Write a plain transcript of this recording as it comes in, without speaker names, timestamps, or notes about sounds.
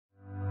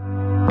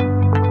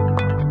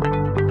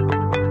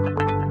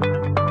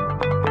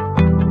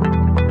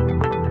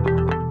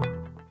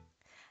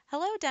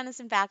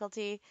Denison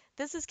faculty.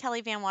 This is Kelly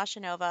Van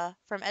Washenova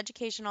from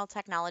Educational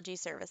Technology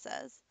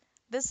Services.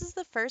 This is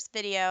the first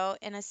video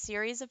in a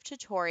series of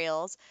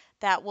tutorials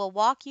that will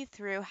walk you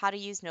through how to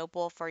use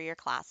Notebowl for your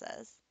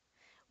classes.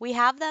 We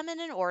have them in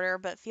an order,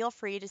 but feel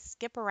free to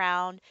skip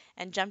around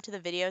and jump to the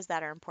videos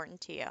that are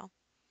important to you.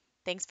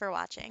 Thanks for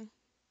watching.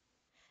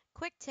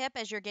 Quick tip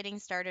as you're getting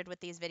started with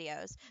these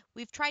videos.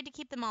 We've tried to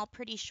keep them all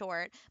pretty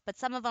short, but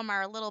some of them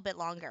are a little bit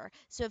longer.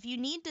 So if you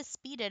need to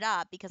speed it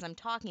up because I'm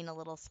talking a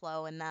little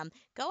slow in them,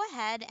 go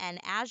ahead and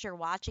as you're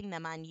watching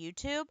them on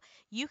YouTube,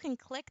 you can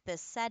click the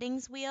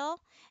settings wheel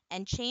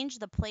and change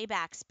the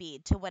playback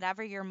speed to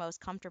whatever you're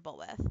most comfortable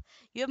with.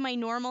 You have my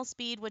normal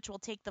speed, which will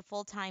take the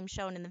full time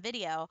shown in the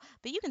video,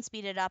 but you can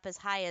speed it up as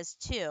high as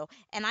 2.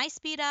 And I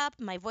speed up,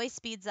 my voice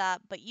speeds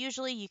up, but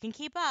usually you can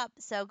keep up,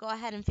 so go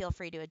ahead and feel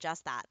free to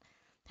adjust that.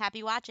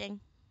 Happy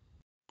watching!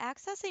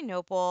 Accessing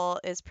Notebowl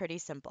is pretty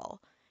simple.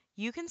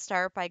 You can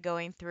start by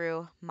going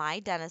through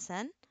My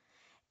Denison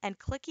and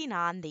clicking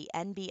on the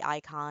NB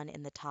icon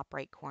in the top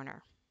right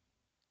corner.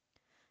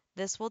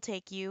 This will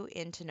take you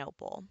into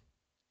Notebowl.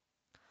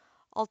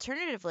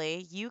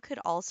 Alternatively, you could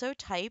also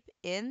type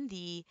in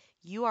the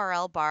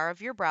URL bar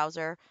of your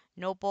browser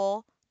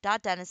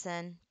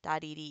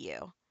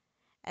notebowl.denison.edu,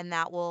 and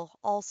that will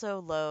also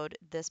load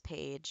this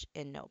page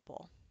in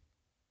Notebowl.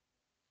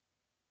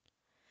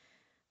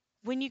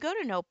 When you go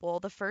to Notebowl,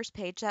 the first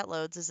page that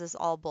loads is this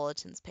All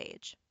Bulletins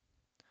page.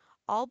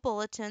 All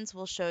Bulletins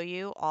will show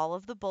you all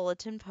of the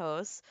bulletin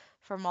posts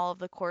from all of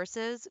the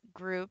courses,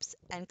 groups,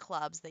 and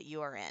clubs that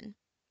you are in.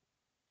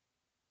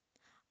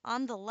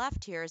 On the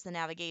left here is the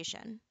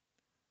navigation.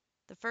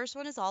 The first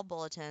one is All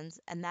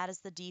Bulletins, and that is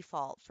the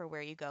default for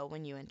where you go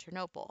when you enter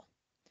Notebowl.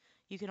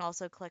 You can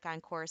also click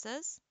on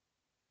Courses,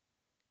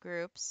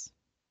 Groups,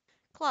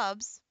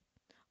 Clubs,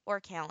 or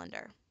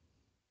Calendar.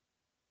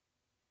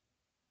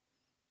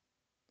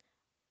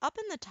 Up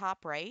in the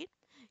top right,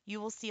 you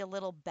will see a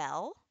little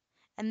bell,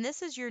 and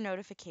this is your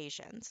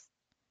notifications.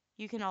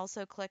 You can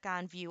also click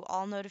on View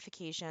All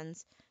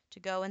Notifications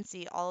to go and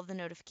see all of the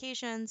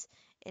notifications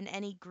in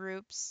any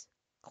groups,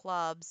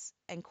 clubs,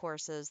 and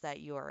courses that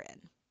you are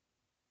in.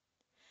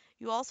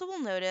 You also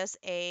will notice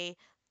a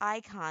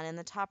icon in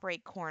the top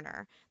right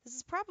corner. This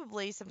is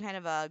probably some kind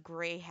of a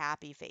gray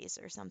happy face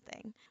or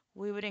something.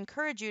 We would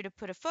encourage you to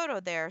put a photo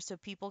there so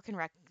people can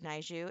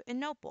recognize you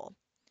in Notebowl.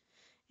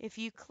 If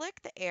you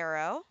click the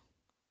arrow,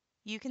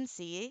 you can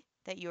see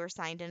that you are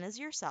signed in as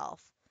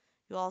yourself.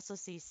 You'll also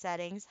see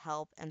Settings,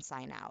 Help, and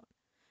Sign Out.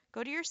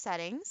 Go to your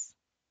settings.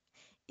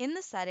 In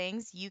the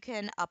settings, you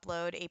can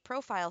upload a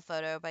profile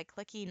photo by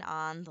clicking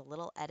on the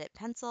little edit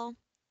pencil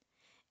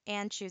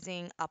and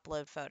choosing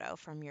Upload Photo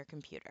from your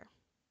computer.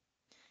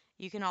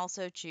 You can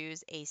also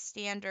choose a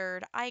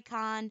standard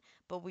icon,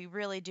 but we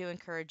really do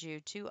encourage you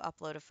to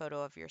upload a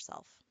photo of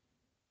yourself.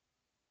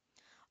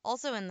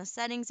 Also in the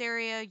settings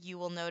area, you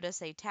will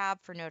notice a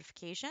tab for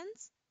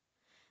notifications.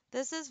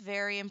 This is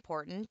very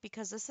important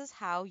because this is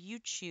how you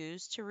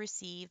choose to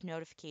receive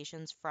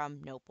notifications from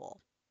Notebowl.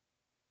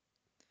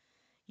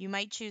 You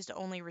might choose to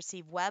only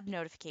receive web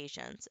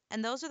notifications,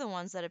 and those are the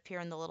ones that appear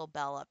in the little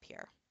bell up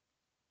here.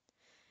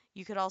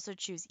 You could also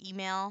choose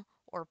email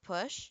or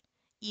push.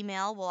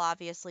 Email will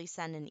obviously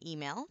send an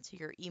email to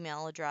your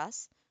email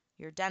address,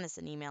 your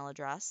Denison email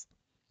address.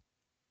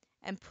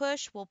 And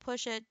push will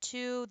push it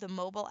to the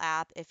mobile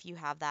app if you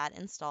have that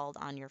installed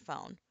on your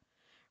phone.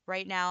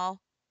 Right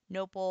now,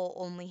 Notebowl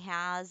only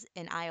has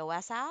an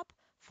iOS app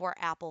for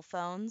Apple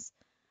phones,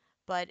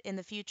 but in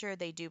the future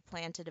they do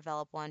plan to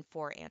develop one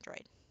for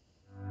Android.